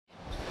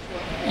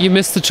You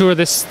missed the Tour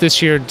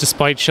this year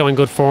despite showing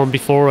good form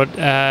before it.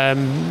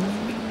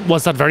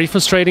 Was that very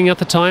frustrating at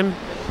the time?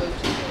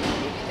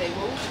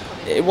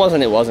 It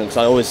wasn't, because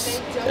I always,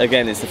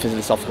 again, it's the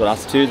philosophical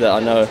attitude that I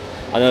know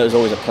there's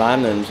always a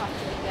plan, and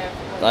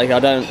like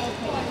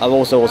I've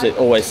also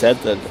always said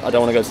that I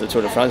don't want to go to the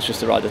Tour de France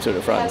just to ride the Tour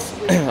de France.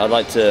 I'd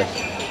like to,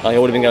 I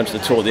would have been going to the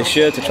Tour this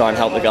year to try and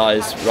help the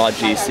guys ride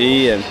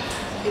GC, and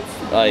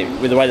like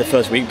with the way the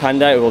first week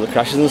panned out with all the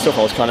crashes and stuff,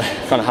 I was kind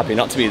of happy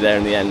not to be there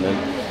in the end.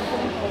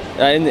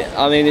 And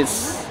I mean,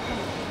 it's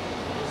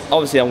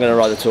obviously I'm going to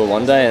ride the Tour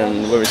one day,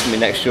 and whether it's going to be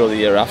next year or the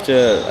year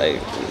after,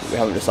 like, we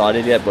haven't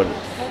decided yet. But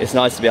it's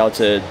nice to be able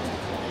to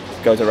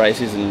go to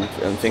races and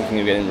thinking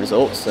of getting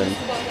results, and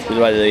with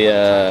the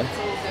way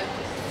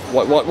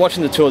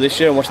watching the Tour this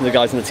year and watching the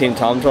guys in the team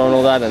time trial and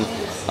all that. And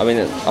I mean,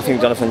 I think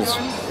Jonathan's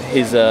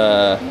his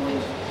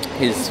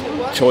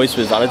choice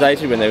was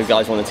validated when there were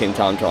guys on the team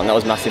time trial, and that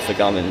was massive for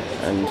Garmin.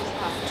 And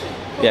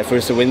yeah, for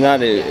us to win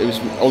that, it was,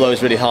 although it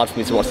was really hard for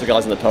me to watch the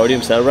guys on the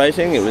podium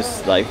celebrating, it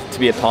was like to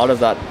be a part of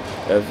that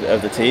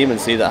of the team and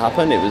see that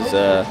happen. It was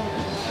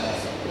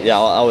yeah,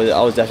 I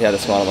was definitely had a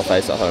smile on my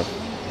face at home.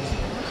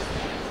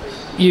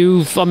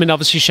 You've, I mean,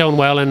 obviously shown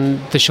well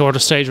in the shorter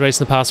stage race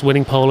in the past,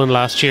 winning Poland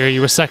last year.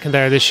 You were second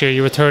there this year.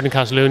 You were third in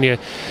Catalonia,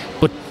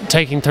 but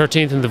taking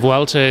 13th in the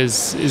Vuelta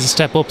is a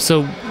step up.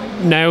 So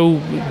now,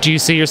 do you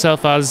see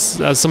yourself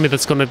as somebody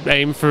that's going to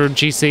aim for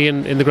GC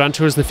in the Grand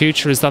Tours in the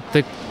future? Is that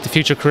the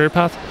future career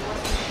path?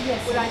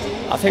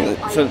 I think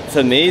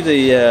for me,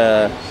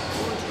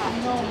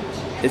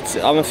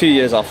 I'm a few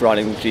years off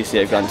riding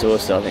GC at Grand Tour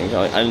still, I think,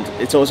 and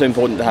it's also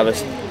important to have a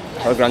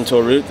Grand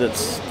Tour route that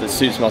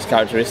suits most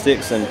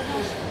characteristics. And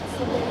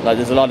like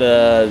there's a lot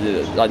of,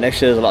 like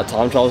next year there's a lot of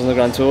time trials in the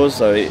Grand Tours,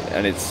 so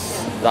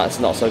that's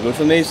not so good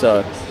for me.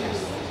 So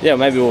yeah,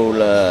 maybe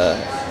we'll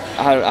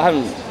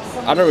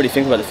I don't really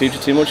think about the future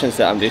too much and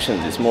set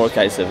ambitions. It's more a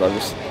case of I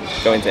just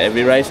go into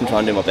every race and try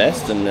and do my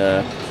best. And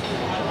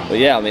but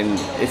yeah, I mean,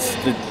 it's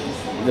the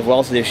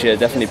Vuelta this year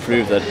definitely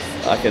proved that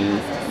I can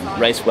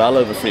race well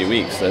over 3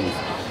 weeks, and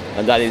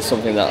that is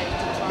something that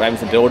we're aiming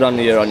to build on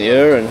year,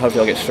 and hopefully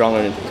I'll get stronger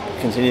and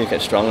continue to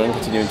get stronger and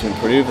continuing to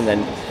improve, and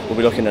then we'll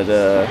be looking at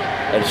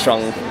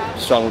strong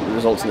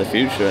results in the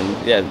future. And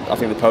yeah, I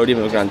think the podium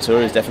of the Grand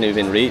Tour is definitely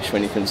within reach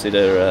when you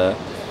consider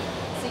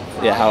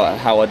yeah,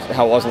 how it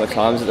was on the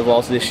climbs at the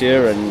Vuelta this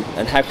year,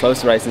 and how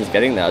close the racing is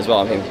getting now as well.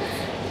 I mean,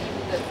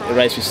 a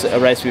race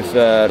with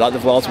like the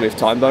Vuelta with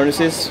time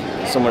bonuses,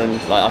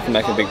 I can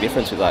make a big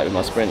difference with that with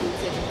my sprint.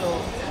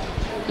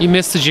 You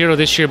missed the Giro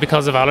this year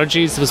because of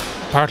allergies. It was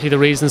partly the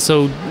reason.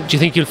 So do you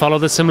think you'll follow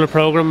the similar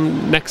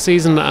programme next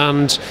season?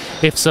 And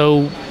if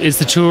so, is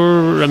the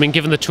Tour, I mean,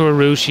 given the Tour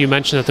route, you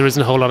mentioned that there isn't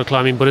a whole lot of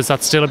climbing, but is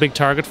that still a big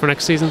target for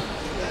next season?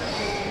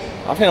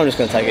 I think I'm just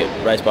going to take it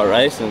race by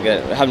race, and I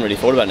haven't really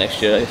thought about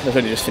next year. I've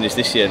only just finished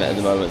this year at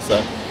the moment.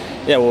 So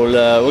yeah, we'll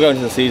go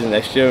into the season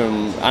next year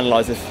and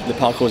analyse the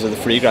parcours of the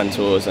 3 Grand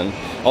Tours. And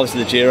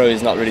obviously the Giro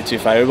is not really too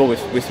favourable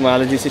with my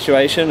allergy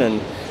situation,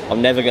 and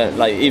I'm never going to,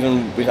 like,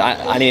 even with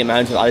any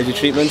amount of allergy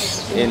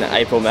treatments in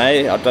April,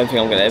 May, I don't think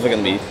I'm ever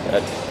going to be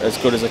as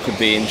good as I could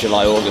be in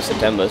July, August,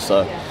 September.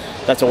 So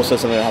that's also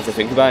something I have to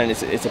think about, and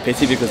it's a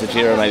pity because the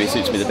Giro maybe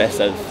suits me the best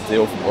of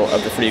the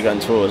 3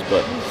 Grand Tours.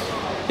 But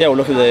yeah, we'll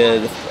look at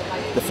the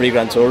 3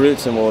 Grand Tour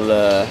routes, and we'll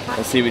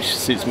and see which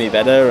suits me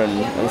better,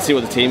 and see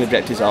what the team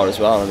objectives are as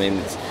well. I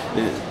mean,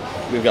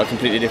 we've got a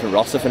completely different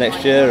roster for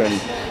next year, and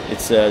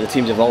it's the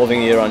team's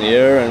evolving year on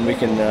year, and we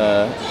can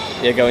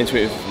yeah, go into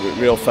it with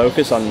real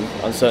focus on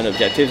certain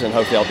objectives, and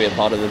hopefully I'll be a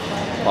part of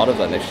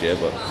that next year.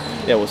 But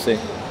yeah, we'll see.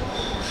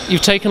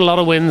 You've taken a lot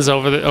of wins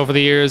over the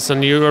years,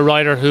 and you're a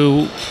rider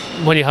who,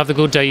 when you have the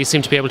good day, you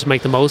seem to be able to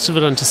make the most of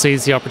it and to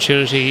seize the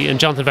opportunity. And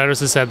Jonathan Vetters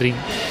has said that he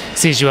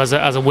sees you as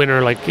a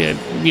winner, like,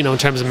 you know, in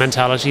terms of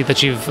mentality,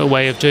 that you've a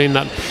way of doing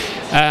that.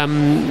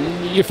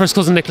 Your first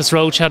cousin Nicholas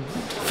Roach had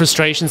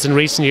frustrations in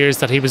recent years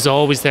that he was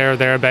always there or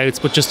thereabouts,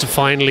 but just to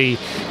finally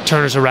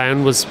turn it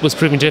around was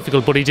proving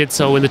difficult. But he did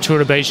so in the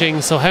Tour of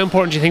Beijing. So how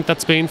important do you think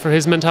that's been for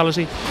his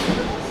mentality?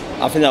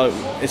 I think that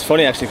it's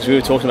funny actually, because we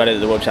were talking about it at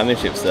the World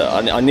Championships,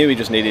 that I knew he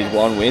just needed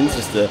one win,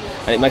 and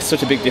it makes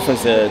such a big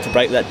difference to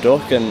break that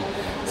duck and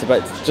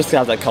just to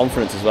have that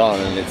confidence as well.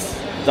 And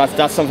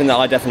that's something that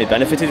I definitely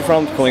benefited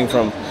from, coming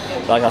from,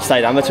 like, I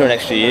stayed amateur an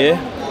extra year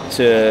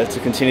to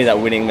continue that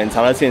winning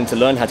mentality and to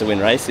learn how to win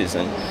races.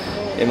 And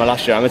in my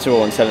last year amateur, I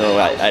won 7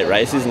 or 8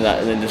 races, and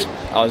then just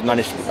I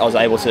was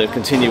able to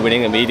continue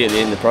winning immediately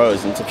in the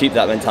pros, and to keep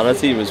that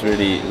mentality was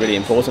really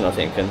important, I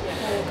think.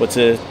 But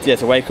to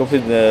wake up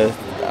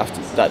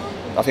after that,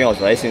 I think I was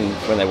racing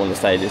when they won the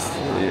stages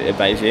in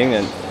Beijing,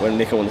 and when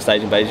Nico won the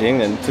stage in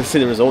Beijing, and to see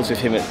the results with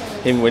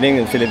him winning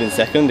and Philip in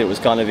second, it was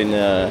kind of in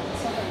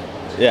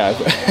yeah,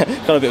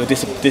 kind of a bit of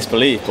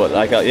disbelief. But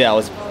like, yeah, I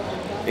was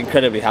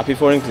incredibly happy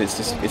for him,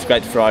 because it's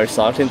great for Irish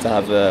cycling to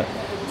have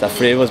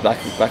 3 of us back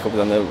up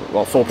on the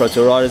 4 Pro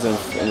Tour riders and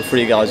the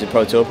 3 guys with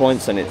Pro Tour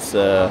points, and it's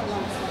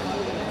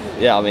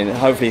yeah, I mean,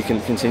 hopefully he can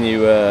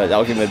continue.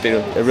 That'll give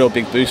him a real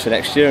big boost for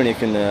next year, and he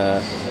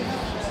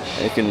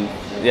can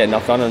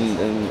knock on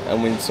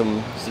and win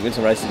some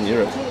races in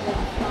Europe.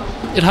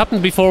 It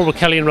happened before with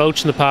Kelly and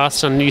Roach in the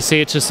past, and you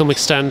see it to some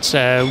extent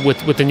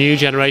with the new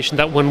generation,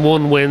 that when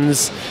one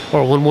wins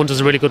or when one does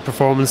a really good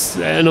performance,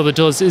 another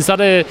does. Is that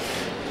a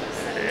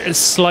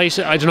slight,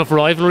 I don't know if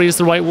rivalry is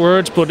the right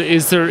word, but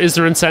is there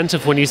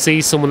incentive when you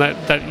see someone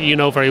that you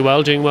know very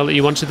well doing well that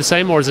you want to do the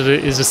same, or is it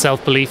a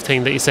self-belief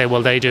thing that you say,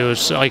 well, they do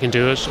it, I can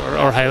do it,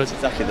 or how? It's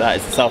exactly that.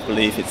 It's the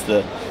self-belief.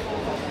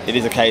 It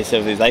is a case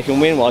of if they can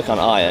win, why can't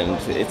I? And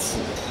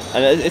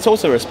it's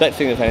also a respect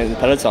thing in the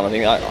peloton. I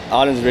think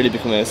Ireland's really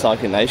becoming a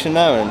cycling nation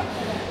now, and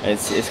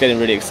it's getting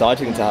really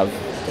exciting to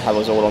have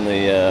us all on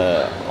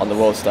the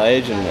world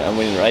stage and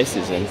winning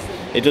races, and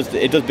it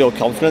does build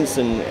confidence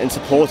and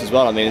support as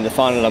well. I mean, in the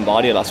final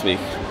Lombardia last week,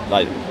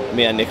 like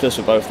me and Nicholas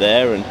were both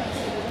there and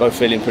both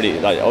feeling pretty,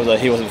 like, although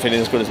he wasn't feeling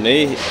as good as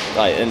me,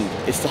 like, and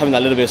it's having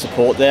that little bit of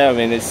support there. I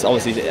mean, it's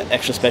obviously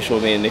extra special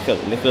with me and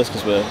Nicholas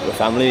because we're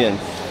family, and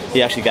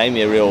he actually gave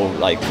me a real,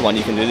 like, come on,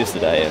 you can do this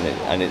today,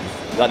 and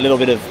that little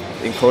bit of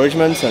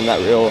encouragement and that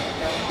real,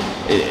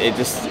 it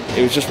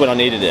was just when I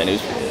needed it, and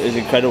it was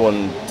incredible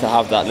to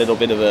have that little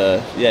bit of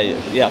a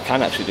I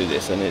can actually do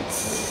this, and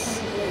it's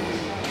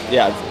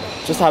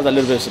just to have that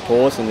little bit of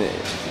support, and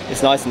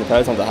it's nice in the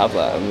peloton to have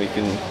that, and we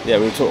can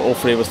all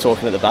three of us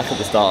talking at the back at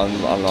the start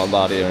on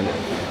Lombardia, and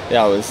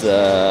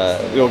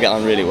we all get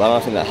on really well. I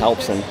think that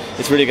helps, and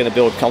it's really going to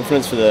build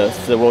confidence for the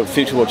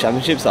future World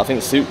Championships. I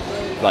think suit,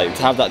 like,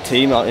 to have that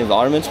team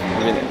environment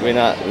within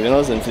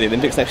us, and for the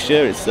Olympics next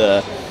year, it's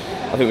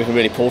I think we can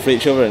really pull for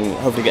each other and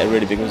hopefully get a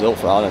really big result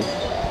for Ireland.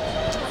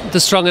 The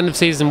strong end of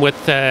season with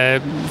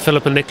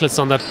Philip and Nicholas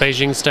on that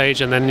Beijing stage,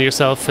 and then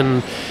yourself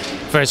in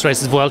various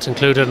races, Vuelta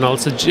included, and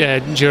also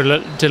Giro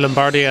de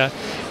Lombardia,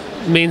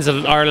 means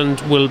that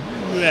Ireland will,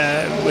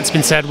 it's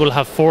been said, will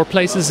have 4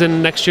 places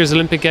in next year's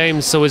Olympic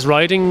Games. So is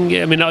riding,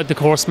 I mean, the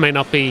course may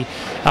not be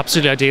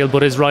absolutely ideal,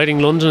 but is riding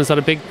London, is that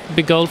a big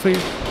goal for you?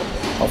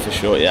 Oh, for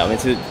sure, yeah. I mean,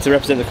 to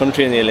represent the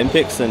country in the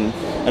Olympics, and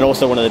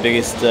also one of the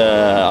biggest,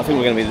 I think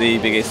we're going to be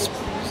the biggest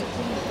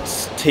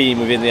team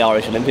within the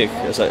Irish Olympic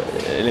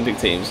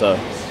team. So,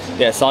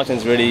 yeah,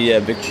 cycling's really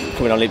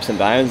coming on leaps and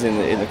bounds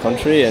in the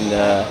country, and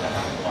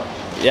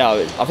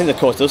I think the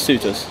course does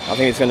suit us. I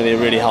think it's going to be a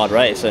really hard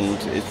race, and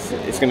it's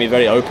going to be a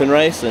very open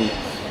race, and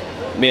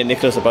me and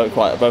Nicholas are both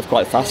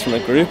quite fast from a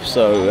group,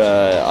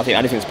 so I think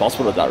anything's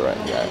possible at that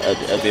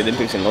at the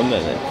Olympics in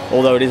London. And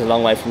although it is a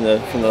long way from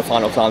the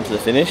final climb to the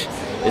finish,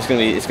 it's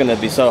going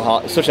to be so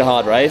hard, such a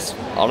hard race.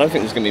 I don't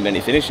think there's going to be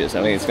many finishes.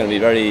 I think it's going to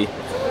be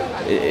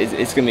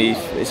it's going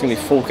to be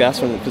full gas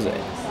because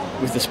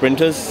with the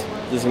sprinters,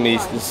 there's going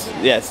to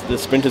be the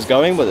sprinters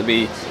going, but there'll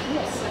be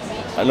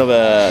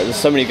there's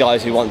so many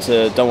guys who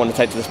don't want to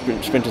take the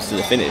sprinters to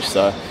the finish.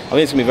 So I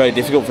think it's going to be very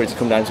difficult for it to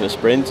come down to a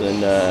sprint,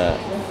 and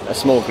a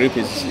small group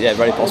is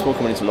very possible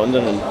coming into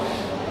London,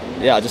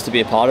 and just to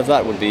be a part of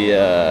that would be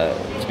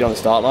to be on the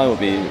start line would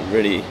be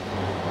really.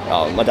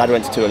 My dad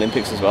went to 2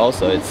 Olympics as well,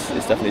 so it's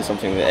definitely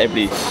something that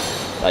everybody,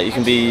 like, you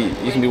can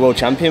be world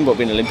champion, but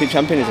being an Olympic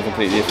champion is a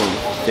completely different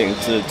thing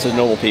to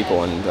normal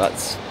people, and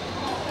that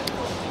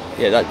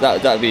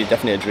would be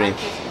definitely a dream.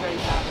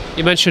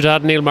 You mentioned your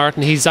dad, Neil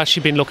Martin. He's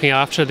actually been looking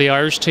after the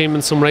Irish team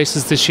in some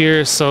races this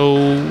year, so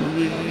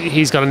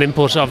he's got an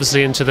input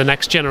obviously into the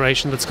next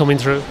generation that's coming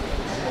through.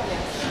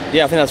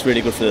 Yeah, I think that's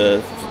really good for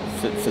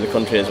the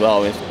country as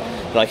well.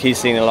 Like, he's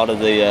seen a lot of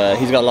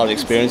he's got a lot of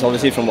experience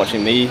obviously from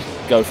watching me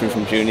go through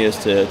from juniors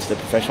to the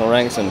professional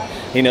ranks, and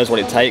he knows what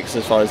it takes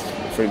as far as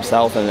for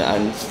himself, and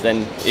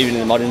then even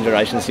in the modern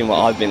generation, seeing what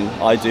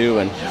I do,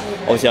 and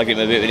obviously I give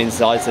him a bit of an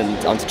insight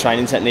onto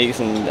training techniques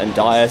and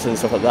diet and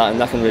stuff like that,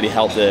 and that can really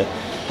help the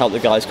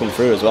guys come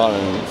through as well.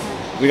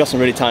 And we got some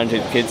really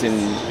talented kids in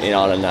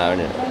Ireland now,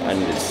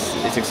 and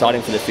it's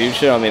exciting for the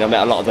future. I mean, I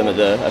met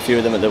a few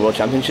of them at the World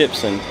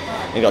Championships, and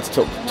got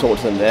to talk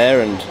to them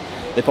there, and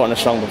they put on a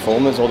strong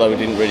performance, although we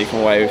didn't really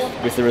come away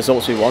with the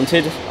results we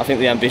wanted. I think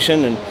the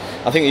ambition, and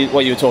I think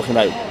what you were talking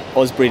about,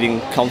 us breeding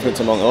confidence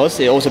among us,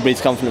 it also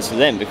breeds confidence for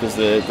them, because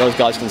those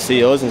guys can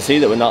see us and see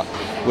that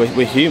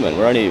we're human.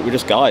 We're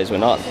just guys. We're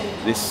not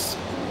this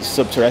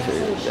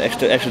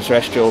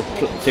extraterrestrial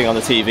thing on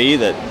the TV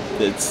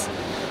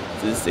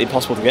that's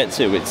impossible to get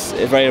to. It's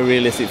a very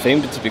realistic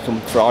thing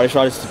for Irish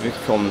riders to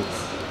become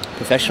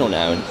professional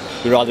now, and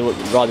we ride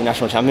the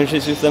national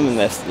championships with them, and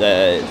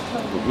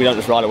we don't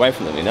just ride away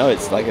from them.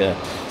 It's like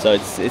so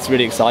it's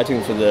really exciting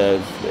I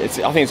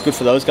think it's good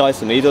for those guys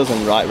to meet us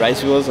and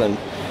race with us, and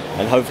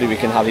hopefully we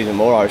can have even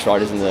more Irish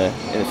riders in the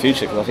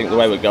future, because I think the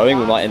way we're going,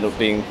 we might end up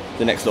being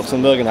the next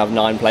Luxembourg and have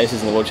 9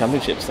 places in the World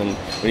Championships, and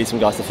we need some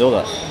guys to fill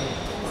that.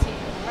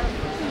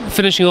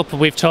 Finishing up,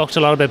 we've talked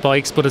a lot about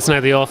bikes, but it's now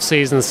the off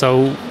season,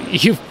 so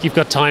you've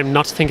got time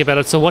not to think about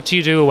it. So what do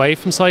you do away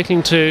from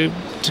cycling to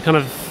kind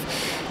of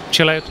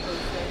chill out?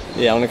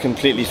 Yeah, I'm going to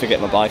completely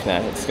forget my bike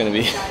now. It's going to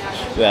be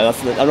I'm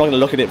not going to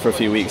look at it for a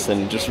few weeks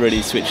and just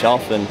really switch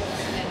off, and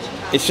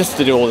it's just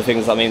to do all the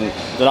things. I mean,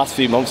 the last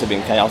few months have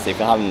been chaotic.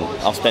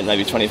 I've spent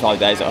maybe 25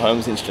 days at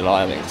home since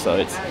July, I think, so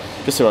it's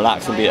just to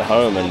relax and be at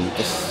home and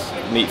just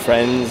meet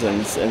friends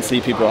and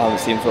see people I haven't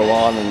seen for a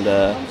while, and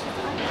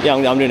yeah,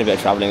 I'm doing a bit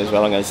of travelling as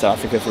well. I'm going to South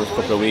Africa for a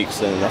couple of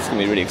weeks, and that's going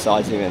to be really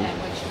exciting.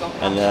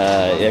 And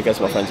yeah, go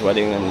to my friend's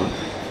wedding, and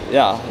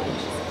yeah,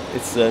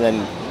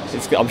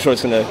 I'm sure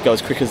it's going to go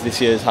as quick as this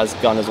year has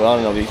gone as well,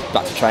 and I'll be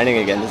back to training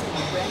again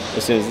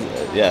as soon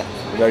as, yeah,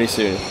 very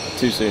soon.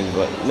 Too soon,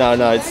 but no,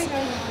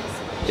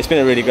 it's been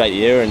a really great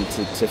year, and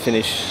to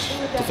finish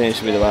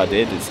with the way I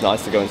did, it's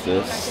nice to go into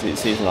the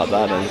season like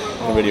that, and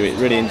I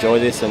really enjoy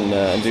this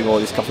and do more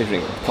of this coffee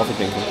drinking.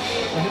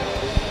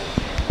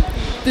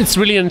 It's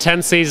really an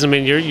intense season. I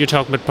mean, you're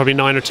talking about probably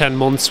 9 or 10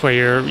 months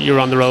where you're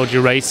on the road,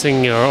 you're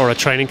racing, or a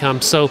training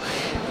camp. So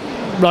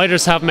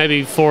riders have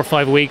maybe 4 or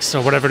 5 weeks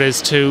or whatever it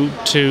is to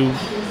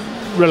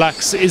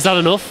relax. Is that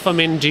enough? I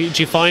mean, do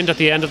you find at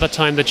the end of that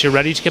time that you're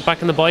ready to get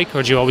back on the bike,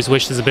 or do you always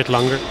wish there's a bit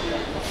longer?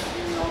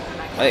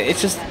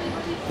 It's just,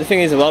 the thing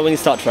is, well, when you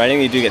start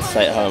training, you do get to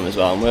stay at home as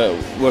well. And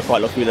we're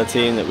quite lucky with our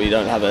team that we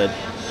don't have a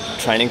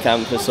training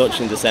camp as such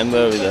in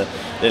December.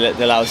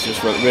 They allow us to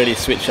just really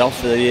switch off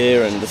for the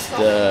year and just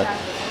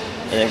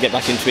and then get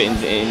back into it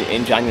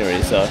in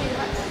January. So,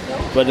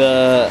 but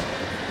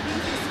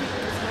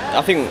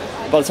I think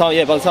by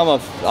the time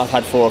I've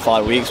had 4 or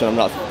 5 weeks when I'm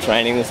not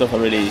training and stuff, I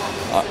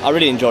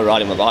really enjoy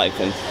riding my bike.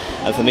 And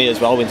for me as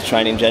well, winter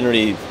training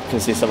generally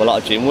consists of a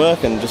lot of gym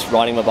work and just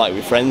riding my bike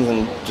with friends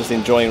and just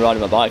enjoying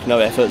riding my bike. No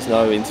efforts,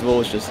 no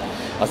intervals. Just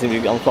I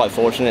think I'm quite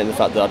fortunate in the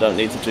fact that I don't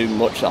need to do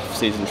much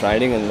off-season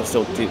training, and I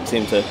still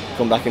seem to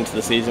come back into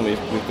the season with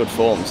good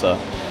form. So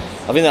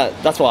I think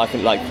that's why I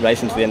can like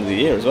racing to the end of the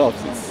year as well,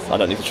 because I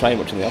don't need to train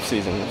much in the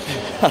off-season.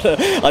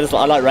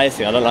 I like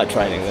racing. I don't like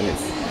training. And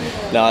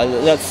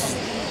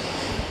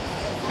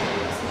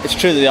it's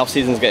true that the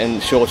off-season is getting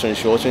shorter and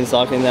shorter in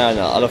cycling now, and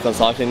I look on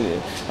cycling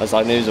as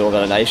like news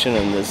organisation,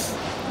 and there's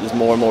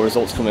more and more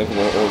results coming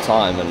all the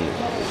time, and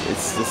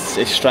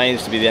it's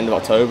strange to be the end of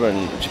October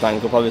and Japan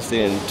Cup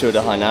obviously and Tour de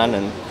Hainan,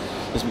 and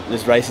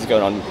there's races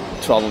going on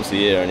 12 months a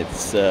year, and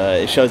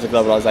it shows the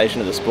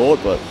globalisation of the sport,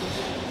 but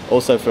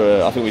also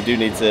I think we do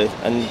need to,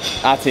 and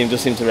our team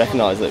does seem to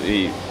recognise that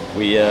we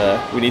need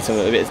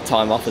a bit of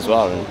time off as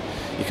well, and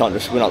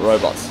we're not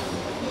robots.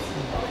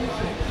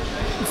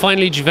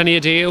 Finally, do you have any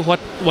idea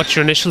what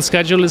your initial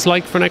schedule is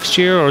like for next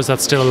year, or is that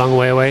still a long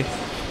way away?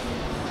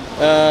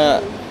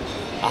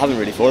 I haven't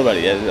really thought about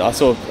it yet. I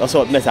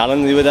met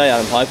Alan the other day,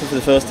 Alan Piper, for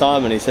the first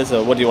time, and he said,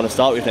 "So, what do you want to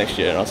start with next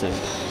year?" And I said,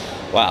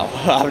 "Wow,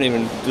 I haven't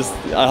even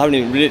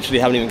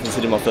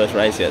considered my first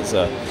race yet."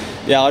 So,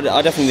 yeah, I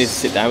definitely need to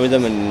sit down with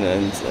them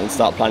and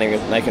start planning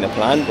and making a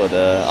plan. But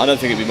I don't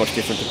think it'd be much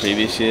different to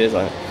previous years.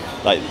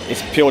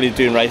 It's purely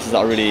doing races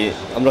that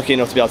I'm lucky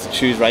enough to be able to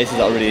choose races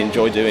that I really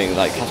enjoy doing,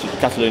 like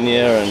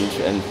Catalonia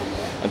and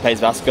País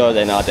Vasco,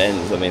 then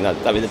Ardennes. I mean,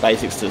 that'd be the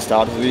basics to the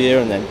start of the year,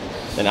 and then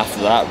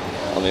after that,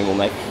 I mean,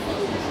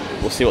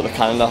 we'll see what the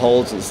calendar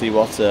holds and see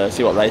what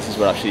races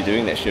we're actually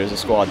doing next year as a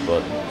squad.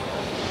 But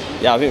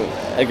yeah, I think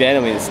again, I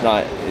mean,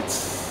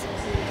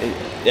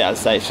 I'd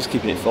say it's just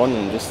keeping it fun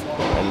and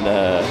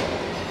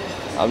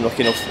I'm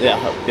lucky enough to be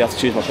able to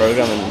choose my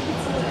program, and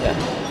yeah.